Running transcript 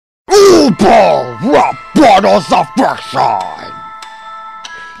UBOA Bottles of Fiction.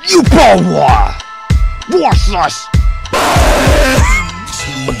 UBOA Voiceless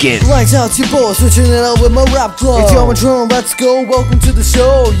begin. Lights out, your boy, switching it up with my rap club. It's your turn, let's go, welcome to the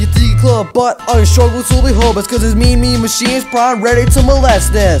show. You think club, but all your struggles will be hope. It's cause it's mean machines prime ready to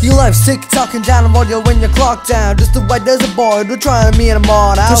molest this. Your life's tick talking down on audio when you clock down. Just the white desert boy, they're trying me and I'm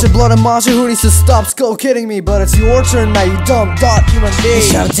on out. Push your blood and monster who needs to stop, skull kidding me. But it's your turn now, you dumb dot human being. You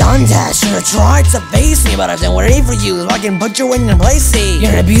should've done that, should've tried to face me. But I've been waiting for you, so I can put you in your place. See,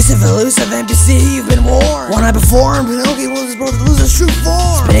 you're an abusive, elusive NPC, you've been warned. One night before, and Pinocchio will his brother lose his true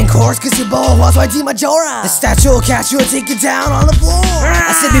form. Spinning course, cause your bow was my team Majora. The statue will catch you and take you down on the floor.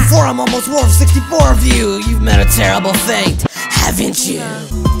 I said before, I'm almost war of 64 of you. You've met a terrible fate, haven't you?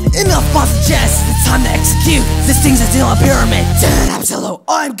 Enough boss jest, it's time to execute. This thing's a deal on pyramid. Dead absolute,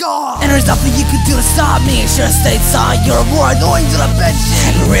 I'm gone. And there's nothing you can do to stop me. Should've stayed silent, you're more annoying to the bench.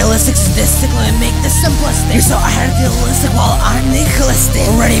 I'm realistic, sadistic, let me make this simplistic. You're so idealistic while I'm nihilistic.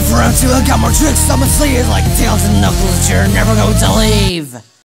 Ready for round two, I got more tricks on my sleeves. Like tails and knuckles, you're never going to leave.